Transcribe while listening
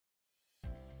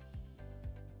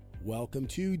Welcome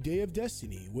to Day of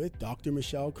Destiny with Dr.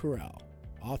 Michelle Corral,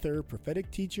 author, prophetic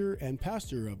teacher, and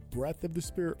pastor of Breath of the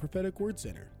Spirit Prophetic Word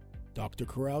Center. Dr.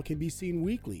 Corral can be seen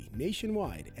weekly,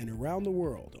 nationwide, and around the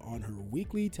world on her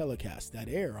weekly telecasts that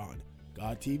air on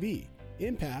God TV,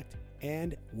 Impact,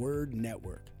 and Word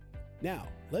Network. Now,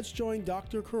 let's join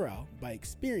Dr. Corral by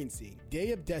experiencing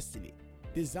Day of Destiny,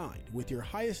 designed with your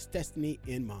highest destiny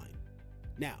in mind.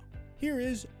 Now, here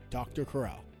is Dr.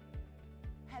 Corral.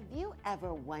 Have you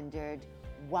ever wondered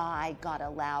why God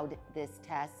allowed this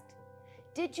test?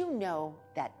 Did you know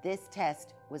that this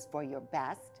test was for your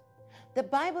best? The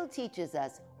Bible teaches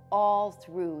us all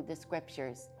through the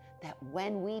scriptures that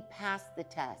when we pass the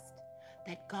test,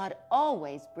 that God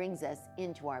always brings us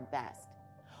into our best.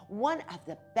 One of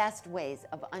the best ways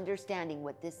of understanding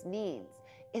what this means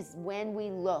is when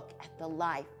we look at the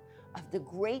life of the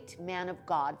great man of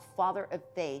God, father of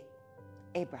faith,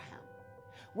 Abraham.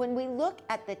 When we look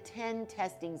at the 10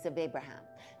 testings of Abraham,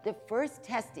 the first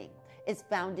testing is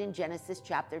found in Genesis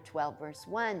chapter 12, verse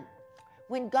 1.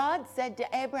 When God said to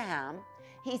Abraham,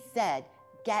 he said,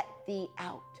 "Get thee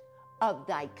out of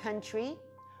thy country,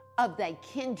 of thy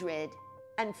kindred,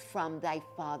 and from thy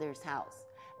father's house,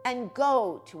 and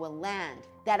go to a land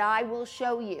that I will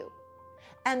show you."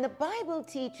 And the Bible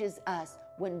teaches us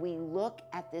when we look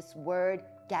at this word,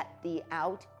 "get thee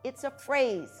out," it's a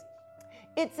phrase.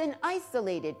 It's an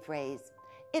isolated phrase.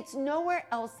 It's nowhere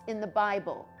else in the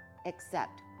Bible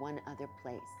except one other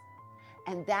place.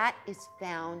 And that is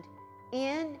found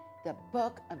in the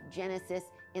book of Genesis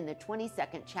in the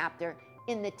 22nd chapter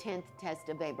in the 10th test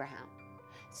of Abraham.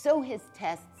 So his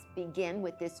tests begin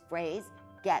with this phrase,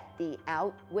 "get thee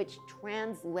out," which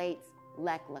translates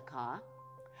lech lecha.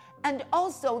 And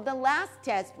also the last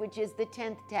test, which is the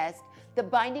 10th test, the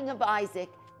binding of Isaac,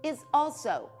 is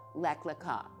also lech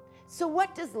lecha. So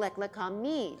what does lech lecha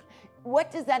mean?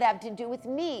 What does that have to do with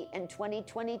me in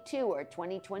 2022 or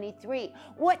 2023?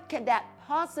 What could that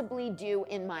possibly do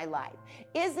in my life?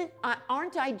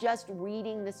 Aren't I just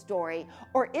reading the story,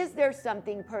 or is there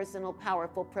something personal,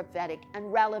 powerful, prophetic,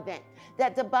 and relevant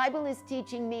that the Bible is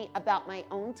teaching me about my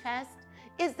own test?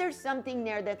 Is there something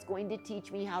there that's going to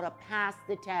teach me how to pass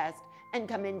the test and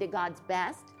come into God's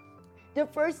best? The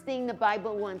first thing the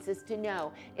Bible wants us to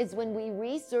know is when we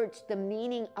research the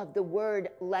meaning of the word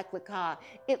lech lecha,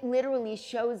 it literally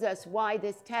shows us why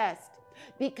this test.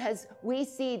 Because we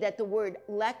see that the word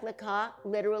lech lecha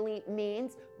literally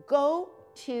means go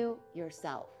to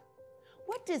yourself.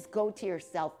 What does go to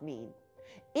yourself mean?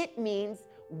 It means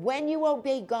when you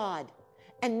obey God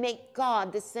and make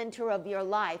God the center of your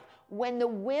life, when the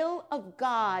will of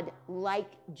God,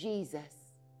 like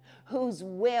Jesus, whose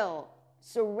will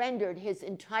surrendered his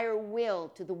entire will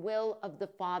to the will of the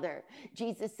Father.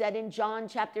 Jesus said in John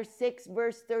chapter 6,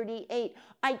 verse 38,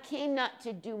 "I came not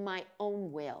to do my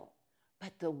own will,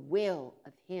 but the will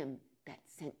of him that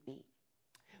sent me."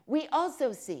 We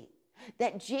also see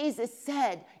that Jesus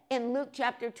said in Luke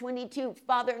chapter 22,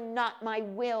 "Father, not my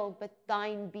will, but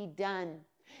thine be done."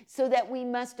 So that we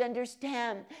must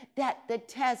understand that the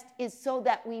test is so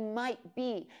that we might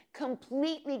be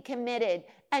completely committed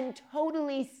and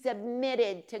totally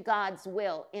submitted to God's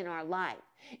will in our life.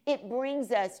 It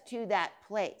brings us to that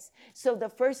place. So the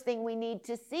first thing we need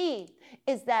to see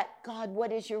is that, God,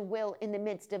 what is your will in the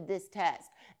midst of this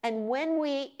test? And when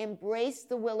we embrace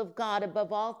the will of God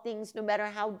above all things, no matter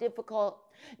how difficult,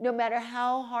 no matter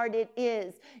how hard it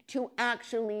is to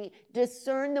actually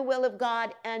discern the will of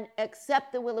God and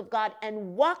accept the will of God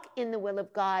and walk in the will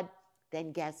of God,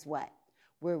 then guess what?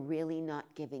 We're really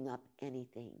not giving up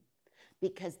anything,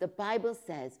 because the Bible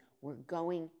says we're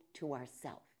going to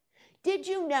ourselves. Did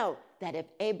you know that if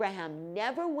Abraham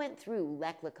never went through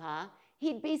lech lecha,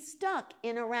 he'd be stuck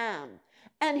in Aram,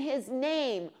 and his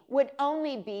name would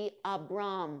only be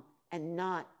Abram and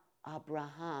not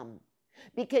Abraham?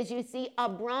 Because you see,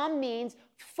 Abram means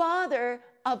father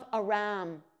of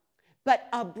Aram, but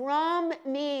Abraham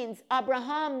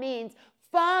means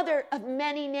father of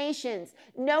many nations.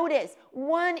 Notice,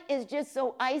 one is just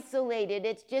so isolated.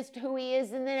 It's just who he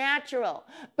is in the natural.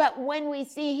 But when we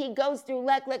see he goes through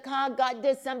lech lecha, God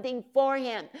does something for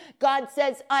him. God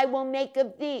says, "I will make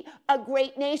of thee a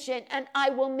great nation, and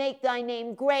I will make thy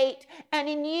name great, and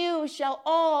in you shall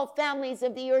all families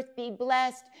of the earth be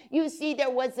blessed." You see, there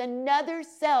was another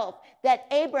self that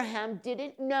Abraham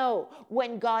didn't know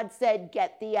when God said,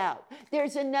 "Get thee out."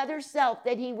 There's another self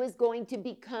that he was going to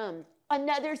become,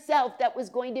 another self that was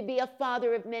going to be a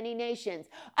father of many nations,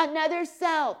 another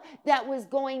self that was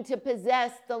going to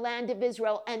possess the land of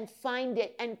Israel and find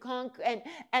it and conquer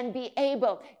and be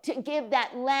able to give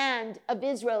that land of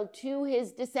Israel to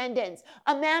his descendants.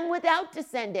 A man without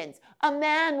descendants, a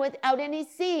man without any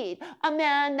seed, a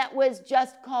man that was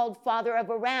just called father of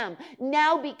Aram,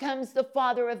 now becomes the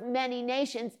father of many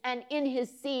nations, and in his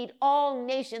seed all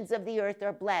nations of the earth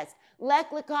are blessed.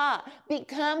 Lech Lecha,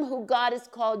 become who God has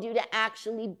called you to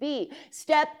actually be.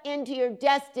 Step into your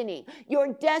destiny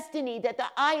that the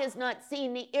eye has not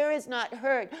seen, the ear has not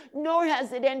heard, nor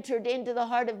has it entered into the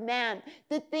heart of man,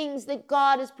 the things that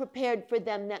God has prepared for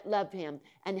them that love him.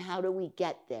 And how do we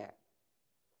get there?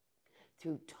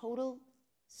 Through total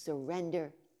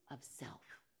surrender of self,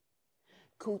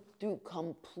 through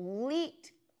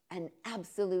complete and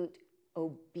absolute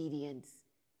obedience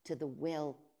to the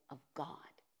will of God.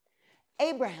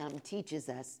 Abraham teaches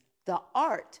us the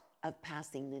art of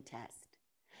passing the test.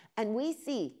 And we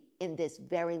see in this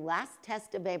very last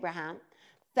test of Abraham,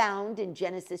 found in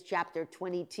Genesis chapter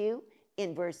 22,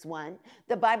 in verse 1,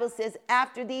 the Bible says,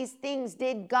 after these things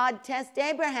did God test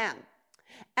Abraham.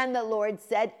 And the Lord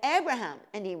said, Abraham,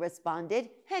 and he responded,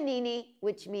 Hanini,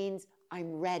 which means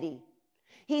I'm ready.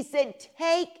 He said,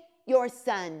 take your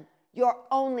son, your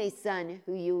only son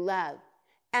who you love,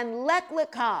 and Lech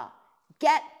Lecha,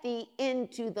 get thee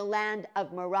into the land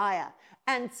of Moriah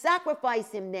and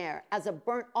sacrifice him there as a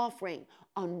burnt offering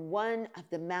on one of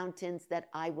the mountains that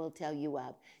I will tell you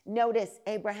of. Notice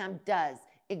Abraham does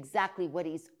exactly what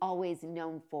he's always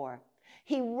known for.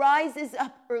 He rises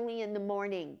up early in the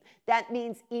morning. That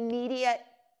means immediate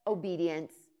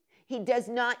obedience. He does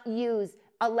not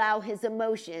allow his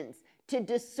emotions to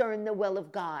discern the will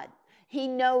of God. He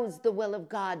knows the will of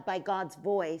God by God's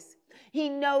voice. He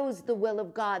knows the will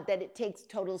of God, that it takes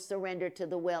total surrender to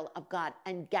the will of God.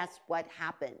 And guess what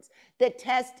happens? The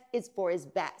test is for his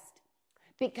best.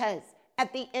 Because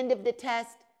at the end of the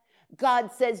test, God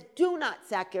says, do not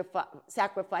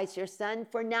sacrifice your son,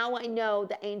 for now I know,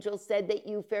 the angel said, that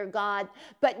you fear God.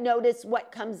 But notice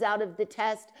what comes out of the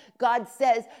test. God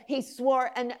says he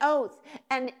swore an oath,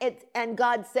 and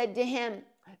God said to him,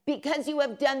 because you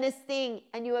have done this thing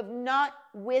and you have not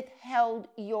withheld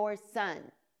your son,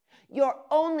 your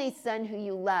only son who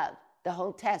you love. The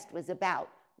whole test was about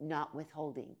not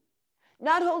withholding,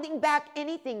 not holding back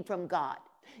anything from God,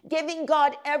 giving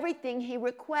God everything he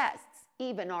requests,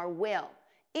 even our will,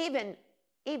 even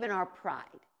our pride,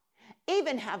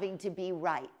 even having to be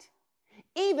right,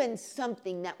 even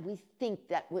something that we think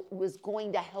that was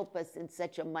going to help us in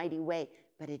such a mighty way,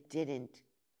 but it didn't.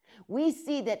 We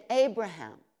see that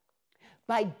Abraham,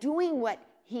 by doing what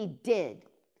he did,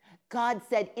 God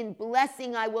said, in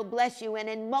blessing I will bless you, and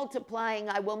in multiplying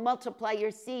I will multiply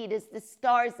your seed as the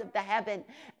stars of the heaven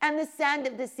and the sand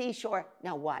of the seashore.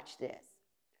 Now watch this.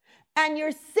 And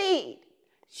your seed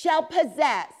shall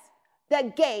possess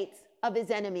the gates of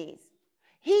his enemies.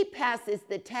 He passes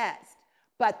the test,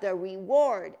 but the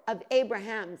reward of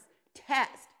Abraham's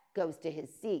test goes to his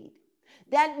seed.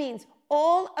 That means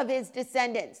all of his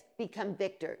descendants become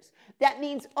victors. That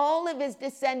means all of his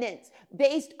descendants,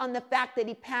 based on the fact that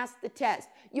he passed the test,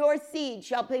 your seed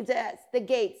shall possess the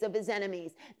gates of his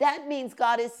enemies. That means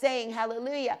God is saying,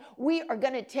 hallelujah, we are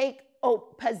going to take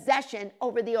possession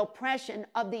over the oppression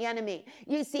of the enemy.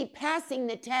 You see, passing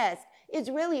the test is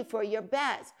really for your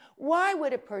best. Why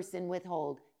would a person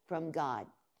withhold from God?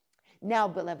 Now,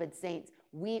 beloved saints,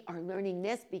 we are learning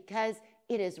this because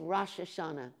it is Rosh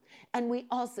Hashanah. And we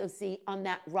also see on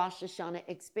that Rosh Hashanah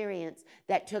experience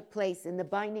that took place in the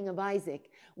binding of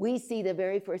Isaac, we see the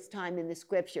very first time in the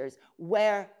scriptures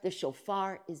where the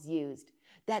shofar is used,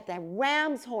 that the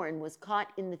ram's horn was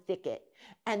caught in the thicket.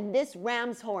 And this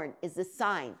ram's horn is a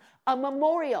sign, a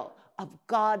memorial of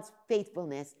God's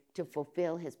faithfulness to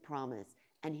fulfill his promise.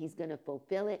 And he's going to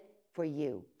fulfill it for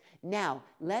you. Now,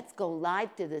 let's go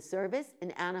live to the service in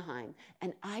Anaheim,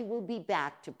 and I will be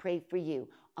back to pray for you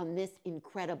on this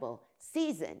incredible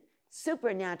season,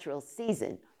 supernatural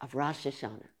season of Rosh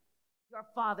Hashanah. Your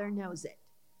Father knows it.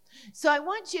 So I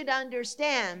want you to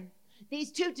understand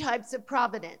these two types of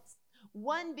providence,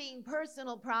 one being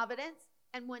personal providence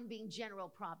and one being general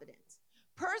providence.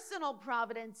 Personal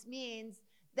providence means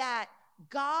that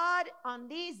God on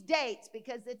these dates,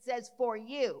 because it says for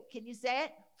you. Can you say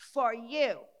it? For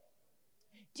you.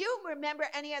 Do you remember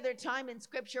any other time in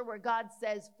Scripture where God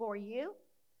says for you?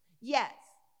 Yes.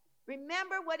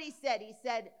 Remember what he said. He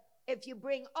said, if you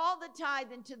bring all the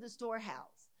tithe into the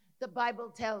storehouse, the Bible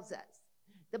tells us.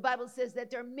 The Bible says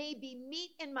that there may be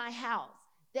meat in my house.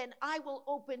 Then I will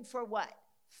open for what?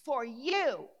 For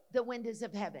you the windows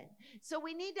of heaven. So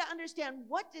we need to understand,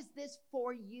 what does this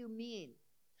for you mean?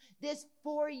 This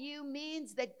for you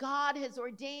means that God has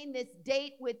ordained this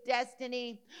date with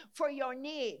destiny for your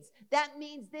needs. That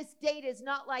means this date is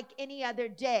not like any other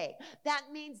day. That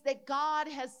means that God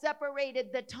has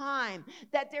separated the time,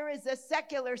 that there is a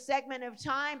secular segment of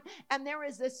time and there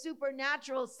is a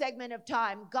supernatural segment of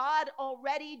time. God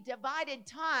already divided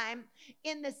time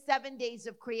in the 7 days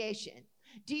of creation.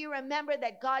 Do you remember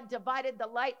that God divided the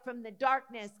light from the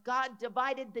darkness? God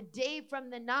divided the day from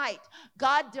the night.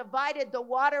 God divided the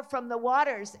water from the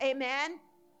waters. Amen?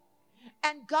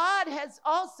 And God has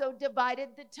also divided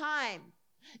the time.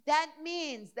 That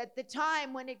means that the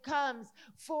time when it comes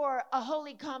for a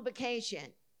holy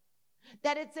convocation,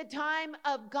 that it's a time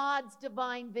of God's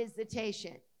divine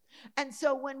visitation. And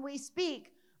so when we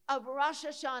speak of Rosh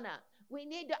Hashanah, we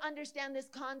need to understand this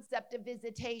concept of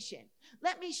visitation.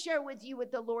 Let me share with you what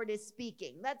the Lord is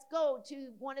speaking. Let's go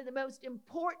to one of the most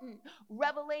important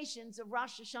revelations of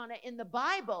Rosh Hashanah in the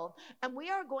Bible, and we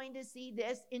are going to see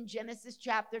this in Genesis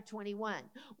chapter 21.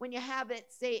 When you have it,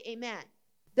 say amen.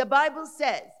 The Bible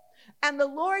says, "And the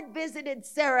Lord visited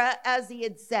Sarah as he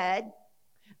had said,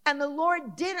 and the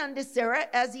Lord did unto Sarah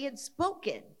as he had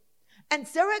spoken. And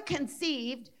Sarah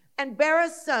conceived and bare a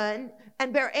son,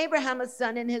 and bare Abraham a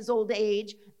son in his old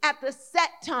age at the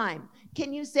set time."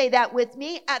 Can you say that with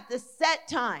me? At the set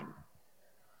time.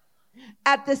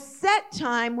 At the set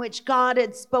time which God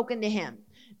had spoken to him.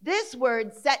 This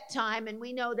word, set time, and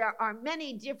we know there are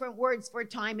many different words for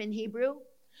time in Hebrew,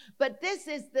 but this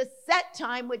is the set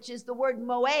time, which is the word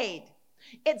moed.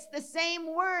 It's the same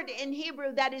word in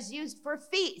Hebrew that is used for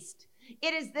feast.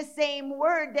 It is the same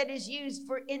word that is used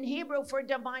in Hebrew for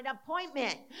divine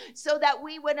appointment, so that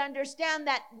we would understand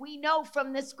that we know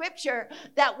from the scripture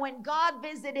that when God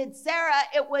visited Sarah,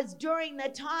 it was during the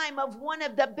time of one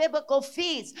of the biblical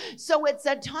feasts. So it's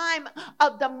a time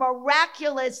of the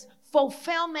miraculous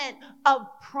fulfillment of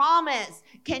promise.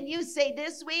 Can you say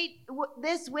this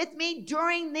with me?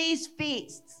 During these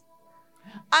feasts,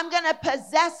 I'm going to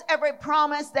possess every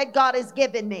promise that God has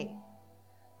given me.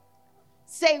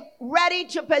 Say, ready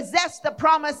to possess the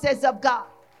promises of God.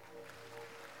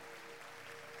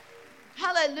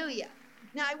 Hallelujah.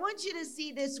 Now, I want you to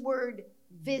see this word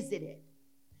visited.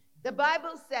 The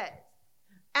Bible says,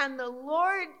 "And the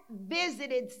Lord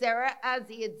visited Sarah as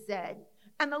he had said,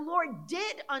 and the Lord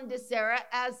did unto Sarah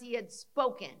as he had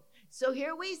spoken." So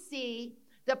here we see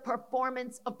the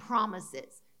performance of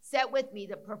promises. Say it with me,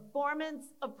 the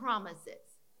performance of promises.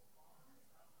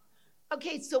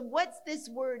 Okay, so what's this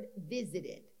word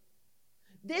visited?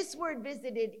 This word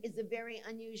visited is a very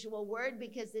unusual word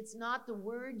because it's not the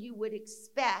word you would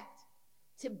expect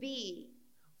to be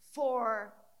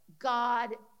for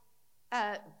God,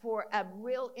 for a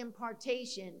real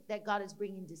impartation that God is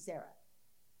bringing to Sarah.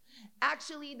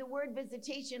 Actually, the word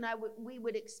visitation, we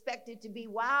would expect it to be,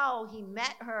 wow, he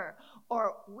met her.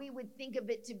 Or we would think of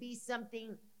it to be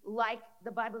something like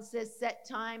the Bible says, set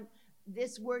time.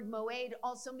 This word moed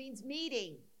also means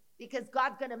meeting, because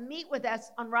God's going to meet with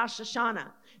us on Rosh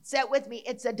Hashanah. Say it with me.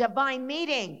 It's a divine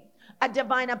meeting, a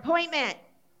divine appointment.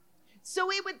 So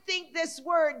we would think this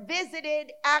word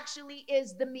visited actually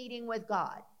is the meeting with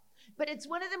God. But it's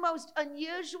one of the most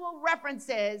unusual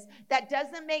references that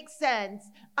doesn't make sense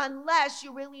unless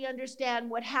you really understand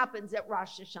what happens at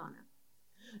Rosh Hashanah.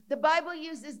 The Bible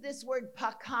uses this word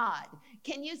pakad.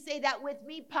 Can you say that with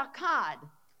me? Pakad.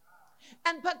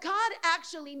 And pakad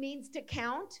actually means to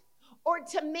count or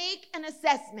to make an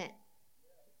assessment.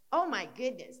 Oh my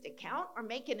goodness, to count or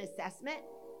make an assessment?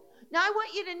 Now I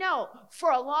want you to know,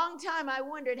 for a long time I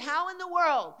wondered, how in the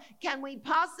world can we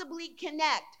possibly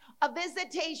connect a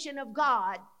visitation of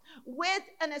God with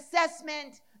an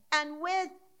assessment and with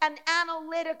an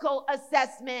analytical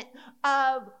assessment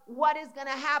of what is going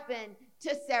to happen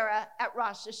to Sarah at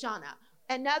Rosh Hashanah?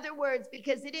 In other words,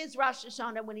 because it is Rosh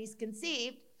Hashanah when he's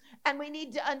conceived, and we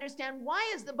need to understand,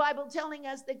 why is the Bible telling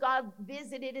us that God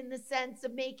visited in the sense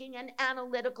of making an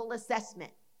analytical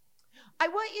assessment? I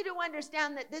want you to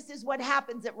understand that this is what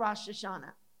happens at Rosh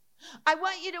Hashanah. I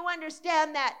want you to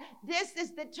understand that this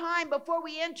is the time before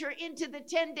we enter into the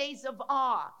 10 days of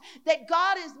awe, that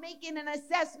God is making an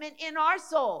assessment in our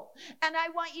soul. And I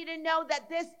want you to know that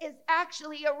this is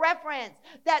actually a reference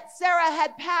that Sarah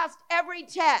had passed every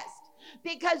test.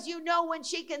 Because you know, when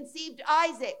she conceived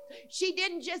Isaac, she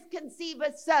didn't just conceive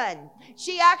a son.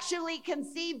 She actually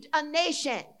conceived a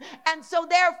nation. And so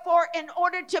therefore, in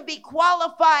order to be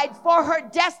qualified for her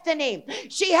destiny,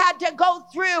 she had to go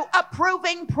through a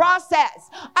proving process.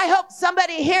 I hope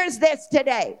somebody hears this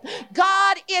today.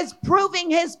 God is proving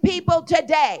his people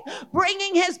today,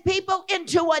 bringing his people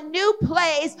into a new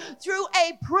place through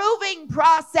a proving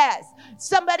process.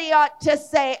 Somebody ought to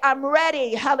say, I'm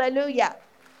ready. Hallelujah.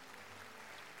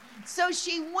 So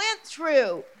she went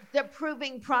through the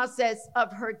proving process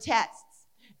of her tests.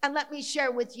 And let me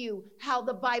share with you how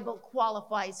the Bible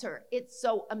qualifies her. It's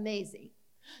so amazing.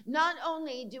 Not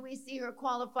only do we see her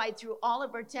qualified through all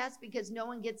of her tests, because no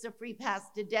one gets a free pass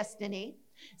to destiny.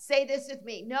 Say this with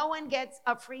me. No one gets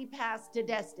a free pass to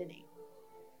destiny.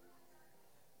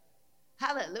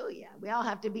 Hallelujah. We all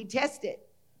have to be tested.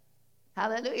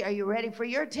 Hallelujah. Are you ready for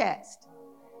your test?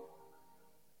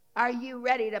 Are you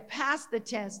ready to pass the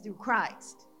test through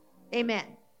Christ? Amen.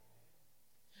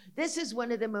 This is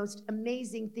one of the most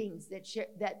amazing things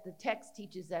that the text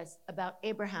teaches us about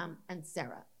Abraham and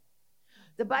Sarah.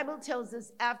 The Bible tells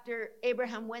us after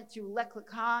Abraham went through Lech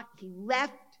Lecha,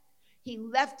 he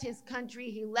left his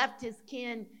country, he left his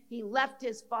kin, he left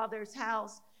his father's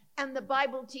house, and the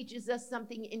Bible teaches us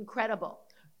something incredible.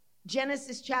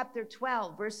 Genesis chapter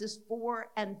 12, verses 4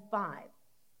 and 5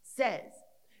 says,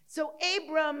 so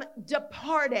Abram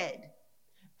departed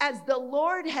as the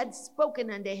Lord had spoken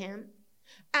unto him,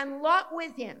 and Lot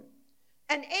with him.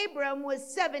 And Abram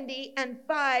was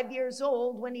 75 years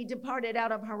old when he departed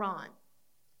out of Haran.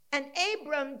 And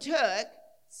Abram took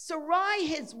Sarai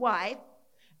his wife,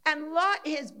 and Lot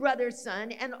his brother's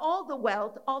son, and all the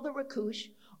wealth, all the rakush,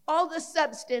 all the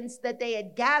substance that they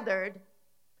had gathered,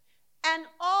 and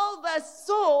all the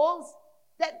souls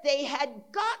that they had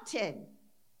gotten.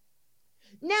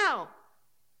 Now,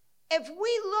 if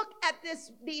we look at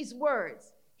these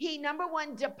words, he, number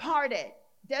one, departed.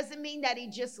 Doesn't mean that he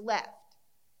just left.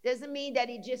 Doesn't mean that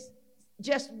he just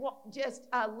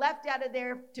left out of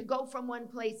there to go from one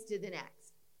place to the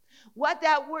next. What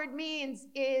that word means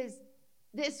is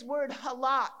this word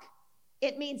halak.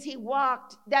 It means he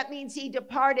walked. That means he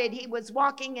departed. He was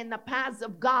walking in the paths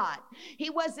of God.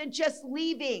 He wasn't just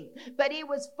leaving, but he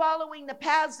was following the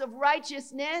paths of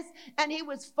righteousness, and he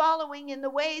was following in the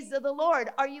ways of the Lord.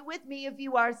 Are you with me? If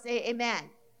you are, say amen.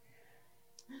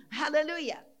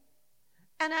 Hallelujah.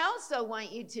 And I also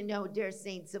want you to know, dear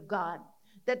saints of God,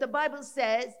 that the Bible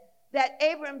says that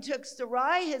Abram took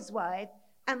Sarai his wife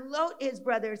and Lot his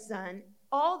brother's son,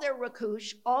 all their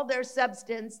rakush, all their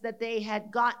substance that they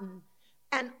had gotten,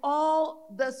 and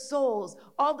all the souls,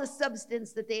 all the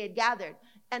substance that they had gathered,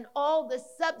 and all the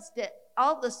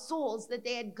souls that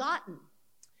they had gotten.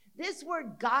 This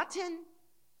word gotten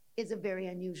is a very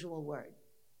unusual word.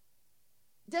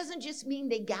 It doesn't just mean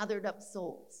they gathered up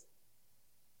souls.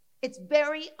 It's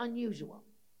very unusual.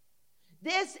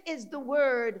 This is the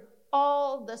word,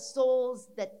 all the souls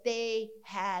that they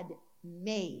had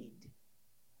made.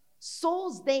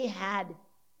 Souls they had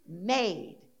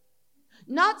made.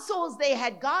 Not souls they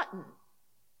had gotten.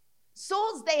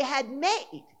 Souls they had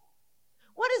made.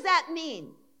 What does that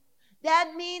mean?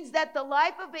 That means that the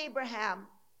life of Abraham,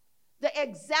 the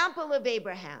example of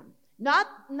Abraham, not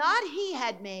he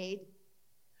had made,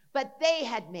 but they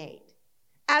had made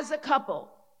as a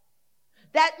couple.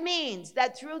 That means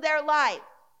that through their life,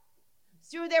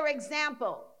 through their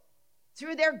example,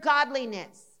 through their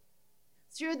godliness,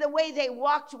 through the way they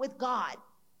walked with God,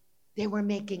 they were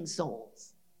making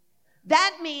souls.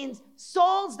 That means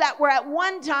souls that were at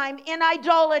one time in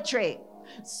idolatry,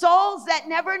 souls that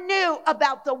never knew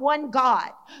about the one God.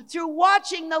 Through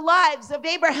watching the lives of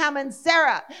Abraham and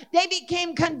Sarah, they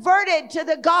became converted to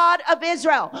the God of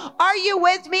Israel. Are you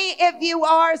with me? If you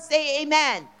are, say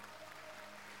amen.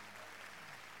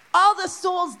 All the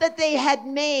souls that they had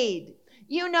made.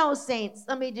 You know, saints,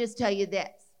 let me just tell you this.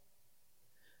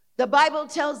 The Bible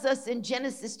tells us in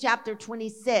Genesis chapter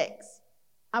 26,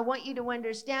 I want you to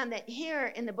understand that here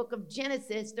in the book of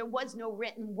Genesis, there was no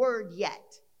written word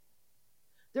yet.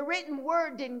 The written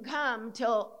word didn't come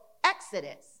till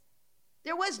Exodus.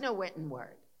 There was no written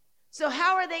word. So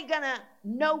how are they going to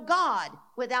know God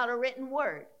without a written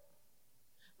word?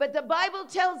 But the Bible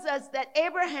tells us that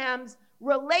Abraham's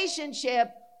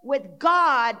relationship with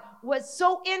God was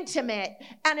so intimate,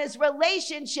 and his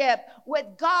relationship with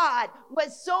God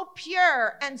was so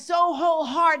pure and so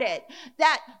wholehearted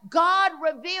that God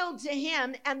revealed to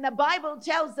him, and the Bible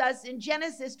tells us in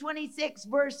Genesis 26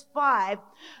 verse 5,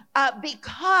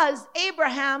 because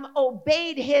Abraham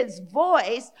obeyed his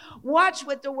voice. Watch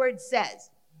what the word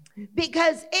says.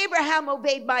 Because Abraham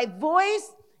obeyed my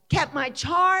voice, kept my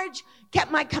charge,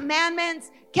 kept my commandments,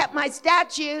 kept my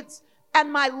statutes, and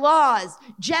my laws.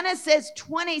 Genesis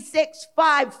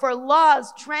 26:5 for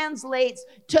laws translates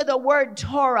to the word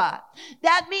Torah.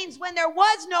 That means when there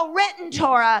was no written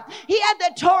Torah, he had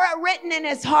the Torah written in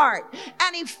his heart,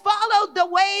 and he followed the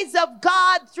ways of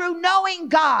God through knowing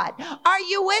God. Are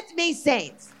you with me,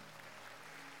 saints?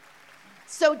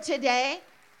 So today,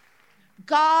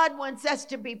 God wants us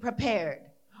to be prepared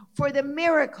for the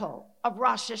miracle of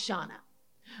Rosh Hashanah.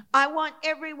 I want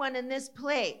everyone in this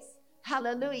place,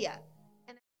 hallelujah.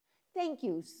 Thank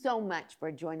you so much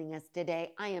for joining us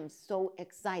today. I am so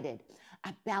excited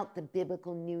about the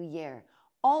biblical new year.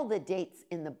 All the dates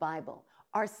in the Bible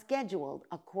are scheduled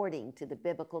according to the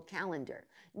biblical calendar.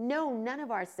 No, none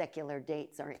of our secular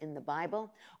dates are in the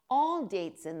Bible. All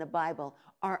dates in the Bible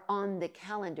are on the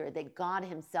calendar that God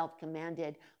himself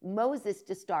commanded Moses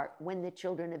to start when the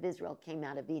children of Israel came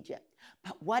out of Egypt.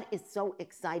 But what is so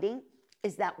exciting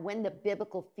is that when the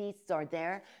biblical feasts are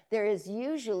there is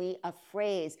usually a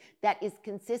phrase that is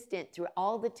consistent through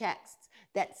all the texts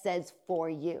that says, for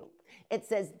you. It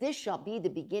says, this shall be the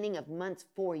beginning of months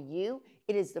for you.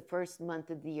 It is the first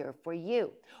month of the year for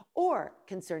you. Or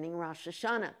concerning Rosh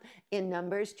Hashanah, in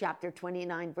Numbers chapter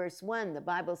 29, verse 1, the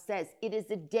Bible says, it is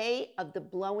the day of the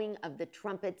blowing of the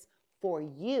trumpets for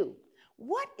you.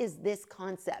 What is this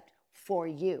concept, for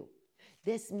you?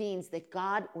 This means that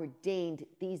God ordained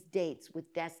these dates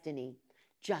with destiny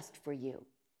just for you.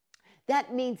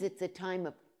 That means it's a time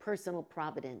of personal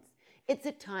providence. It's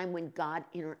a time when God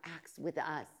interacts with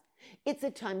us. It's a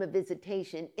time of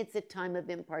visitation. It's a time of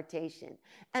impartation.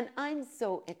 And I'm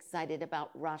so excited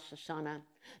about Rosh Hashanah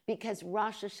because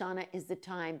Rosh Hashanah is the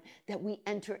time that we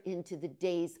enter into the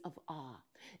days of awe.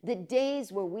 The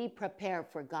days where we prepare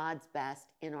for God's best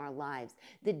in our lives.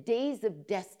 The days of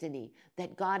destiny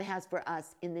that God has for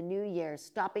us in the new year,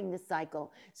 stopping the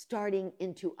cycle, starting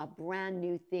into a brand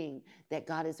new thing that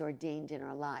God has ordained in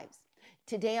our lives.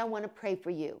 Today, I want to pray for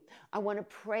you. I want to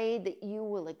pray that you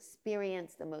will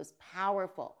experience the most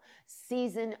powerful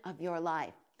season of your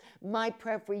life. My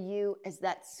prayer for you is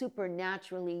that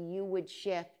supernaturally you would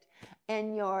shift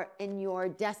in your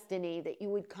destiny, that you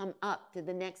would come up to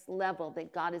the next level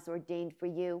that God has ordained for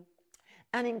you.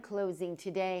 And in closing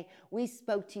today, we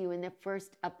spoke to you in the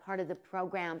first part of the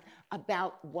program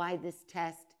about why this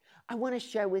test. I want to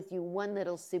share with you one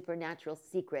little supernatural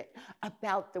secret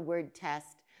about the word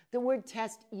test. The word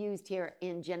test used here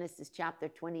in Genesis chapter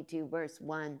 22, verse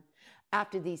 1.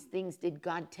 After these things did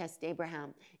God test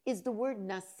Abraham, is the word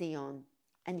nasion.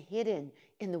 And hidden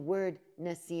in the word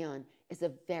nasion is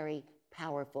a very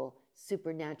powerful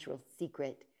supernatural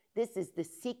secret. This is the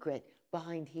secret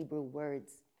behind Hebrew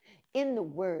words. In the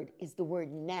word is the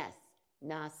word nes,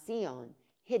 nasion.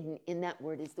 Hidden in that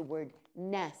word is the word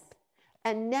nes.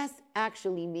 And nes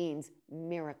actually means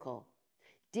miracle.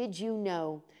 Did you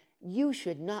know you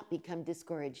should not become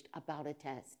discouraged about a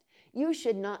test? You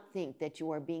should not think that you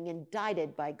are being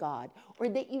indicted by God or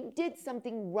that you did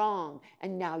something wrong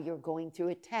and now you're going through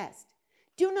a test.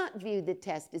 Do not view the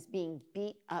test as being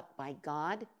beat up by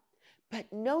God,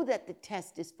 but know that the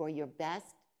test is for your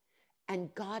best,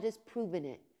 and God has proven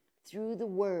it through the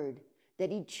word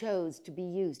that he chose to be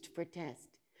used for test,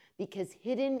 because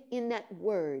hidden in that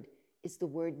word is the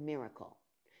word miracle.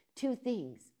 Two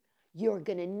things. You're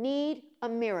going to need a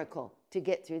miracle to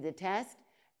get through the test,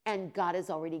 and God has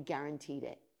already guaranteed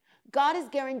it. God is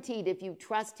guaranteed if you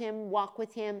trust him, walk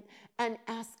with him, and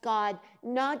ask God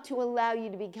not to allow you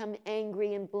to become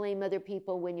angry and blame other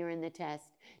people when you're in the test,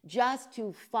 just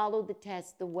to follow the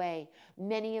test the way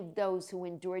many of those who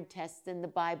endured tests in the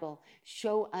Bible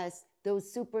show us those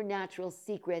supernatural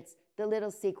secrets, the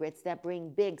little secrets that bring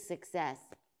big success.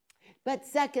 But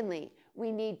secondly,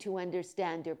 we need to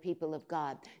understand, dear people of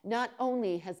God, not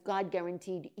only has God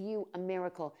guaranteed you a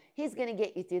miracle, he's going to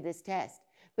get you through this test,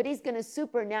 but he's going to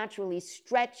supernaturally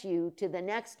stretch you to the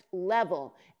next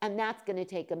level, and that's going to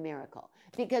take a miracle.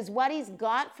 Because what he's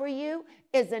got for you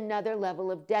is another level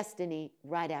of destiny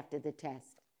right after the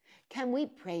test. Can we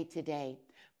pray today?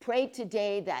 Pray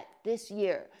today that this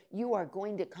year you are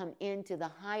going to come into the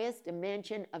highest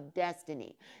dimension of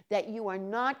destiny, that you are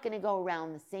not going to go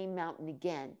around the same mountain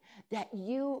again, that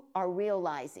you are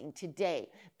realizing today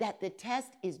that the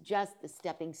test is just the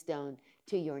stepping stone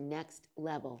to your next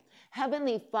level.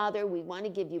 Heavenly Father, we want to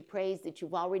give you praise that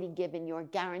you've already given your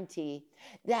guarantee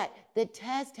that the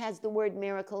test has the word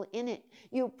miracle in it.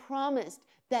 You promised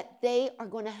that they are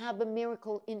going to have a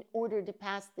miracle in order to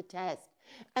pass the test.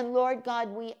 And Lord God,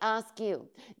 we ask you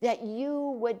that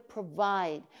you would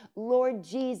provide, Lord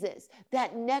Jesus,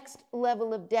 that next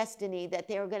level of destiny that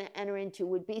they are going to enter into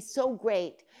would be so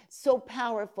great, so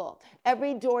powerful.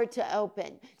 Every door to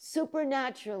open,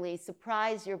 supernaturally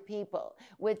surprise your people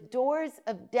with doors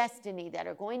of destiny that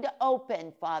are going to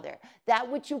open, Father, that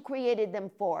which you created them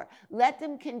for. Let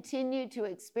them continue to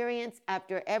experience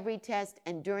after every test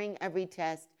and during every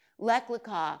test. Lek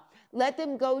Lekah. Let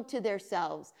them go to their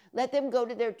selves. Let them go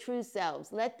to their true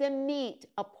selves. Let them meet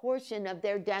a portion of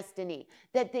their destiny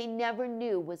that they never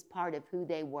knew was part of who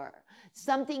they were.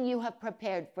 Something you have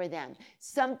prepared for them.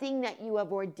 Something that you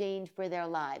have ordained for their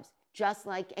lives. Just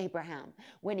like Abraham,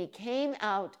 when he came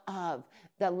out of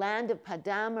the land of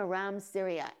Padam Aram,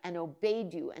 Syria, and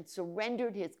obeyed you and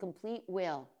surrendered his complete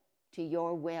will to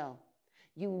your will.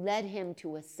 You led him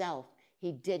to a self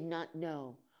he did not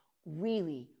know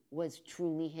really was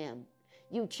truly him.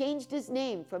 You changed his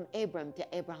name from Abram to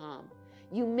Abraham.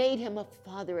 You made him a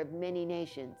father of many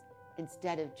nations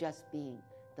instead of just being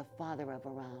the father of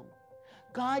Aram.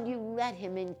 God, you let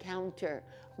him encounter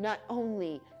not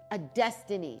only a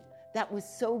destiny that was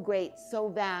so great, so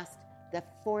vast, the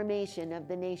formation of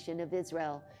the nation of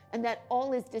Israel, and that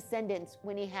all his descendants,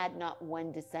 when he had not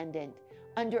one descendant.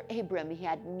 Under Abram, he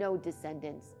had no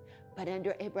descendants, but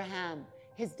under Abraham,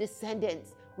 his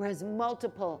descendants were as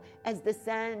multiple as the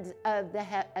sands of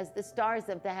as the stars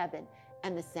of the heaven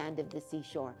and the sand of the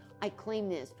seashore. I claim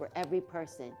this for every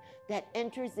person that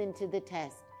enters into the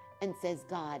test and says,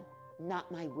 God,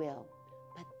 not my will,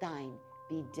 but thine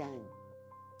be done.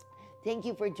 Thank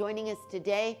you for joining us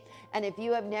today. And if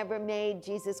you have never made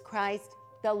Jesus Christ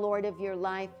the Lord of your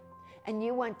life, and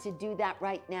you want to do that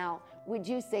right now, would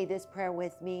you say this prayer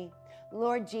with me?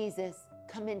 Lord Jesus,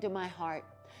 come into my heart.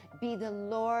 Be the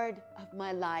Lord of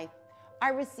my life. I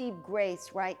receive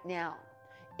grace right now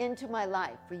into my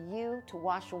life for you to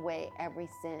wash away every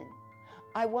sin.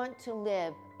 I want to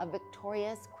live a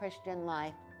victorious Christian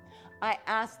life. I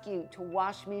ask you to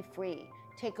wash me free.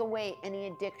 Take away any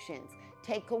addictions.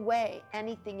 Take away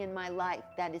anything in my life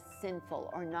that is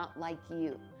sinful or not like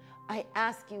you. I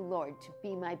ask you, Lord, to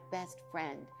be my best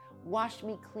friend. Wash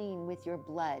me clean with your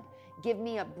blood. Give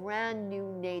me a brand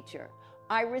new nature.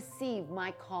 I receive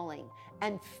my calling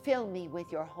and fill me with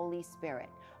your Holy Spirit.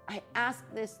 I ask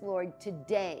this, Lord,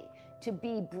 today to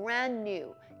be brand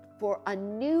new for a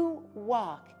new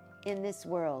walk in this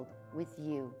world with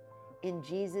you. In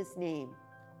Jesus' name,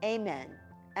 amen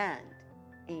and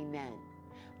amen.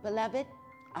 Beloved,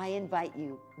 I invite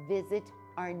you, visit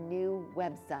our new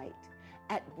website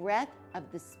at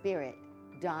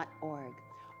breathofthespirit.org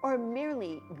or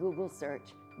merely Google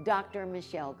search Dr.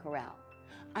 Michelle Corral.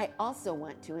 I also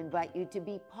want to invite you to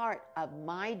be part of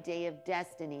My Day of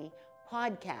Destiny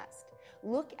podcast.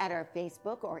 Look at our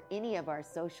Facebook or any of our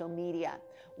social media.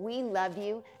 We love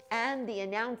you, and the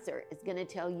announcer is going to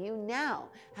tell you now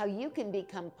how you can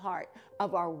become part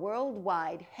of our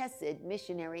worldwide Hesed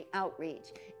missionary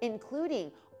outreach,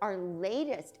 including our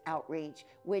latest outreach,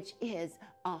 which is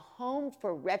a home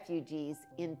for refugees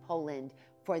in Poland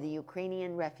for the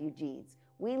Ukrainian refugees.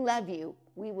 We love you.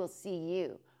 We will see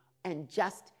you and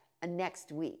just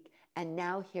next week. And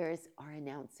now here's our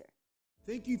announcer.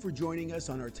 Thank you for joining us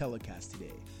on our telecast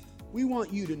today. We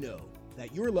want you to know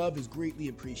that your love is greatly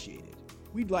appreciated.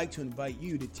 We'd like to invite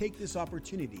you to take this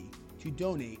opportunity to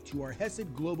donate to our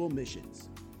Hesed Global Missions.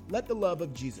 Let the love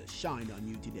of Jesus shine on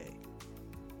you today.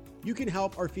 You can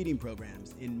help our feeding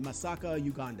programs in Masaka,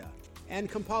 Uganda, and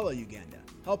Kampala, Uganda.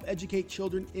 Help educate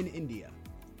children in India.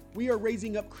 We are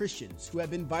raising up Christians who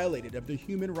have been violated of their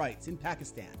human rights in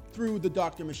Pakistan through the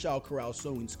Dr. Michelle Corral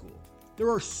Sewing School. There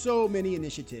are so many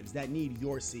initiatives that need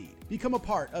your seed. Become a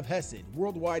part of Hesed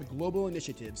Worldwide Global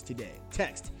Initiatives today.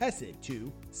 Text Hesed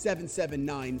to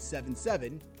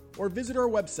 77977 or visit our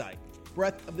website,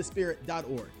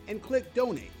 breathofthespirit.org, and click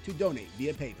Donate to donate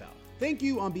via PayPal. Thank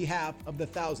you on behalf of the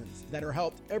thousands that are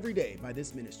helped every day by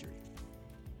this ministry.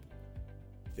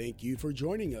 Thank you for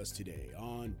joining us today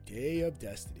on Day of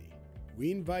Destiny.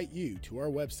 We invite you to our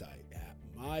website at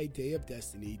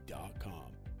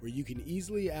mydayofdestiny.com, where you can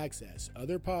easily access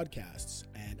other podcasts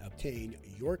and obtain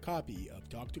your copy of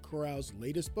Dr. Corral's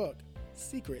latest book,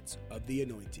 Secrets of the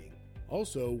Anointing.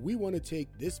 Also, we want to take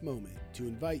this moment to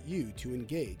invite you to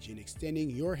engage in extending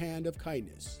your hand of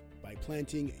kindness by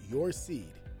planting your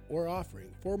seed or offering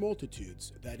for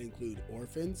multitudes that include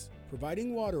orphans,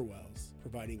 providing water wells,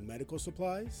 providing medical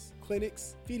supplies,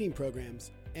 clinics, feeding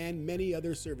programs, and many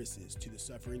other services to the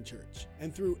suffering church,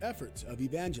 and through efforts of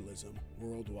evangelism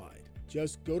worldwide.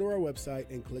 Just go to our website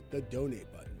and click the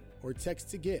donate button or text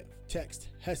to give. Text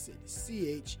HESED,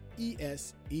 CHESED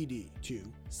CHESED to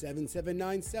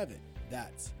 7797.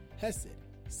 That's Hesed,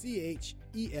 CHESED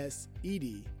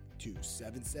to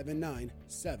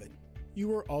 7797.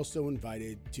 You are also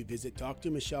invited to visit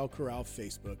Dr. Michelle Corral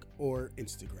Facebook or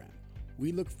Instagram.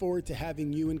 We look forward to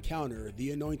having you encounter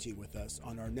the anointing with us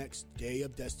on our next Day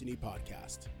of Destiny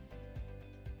podcast.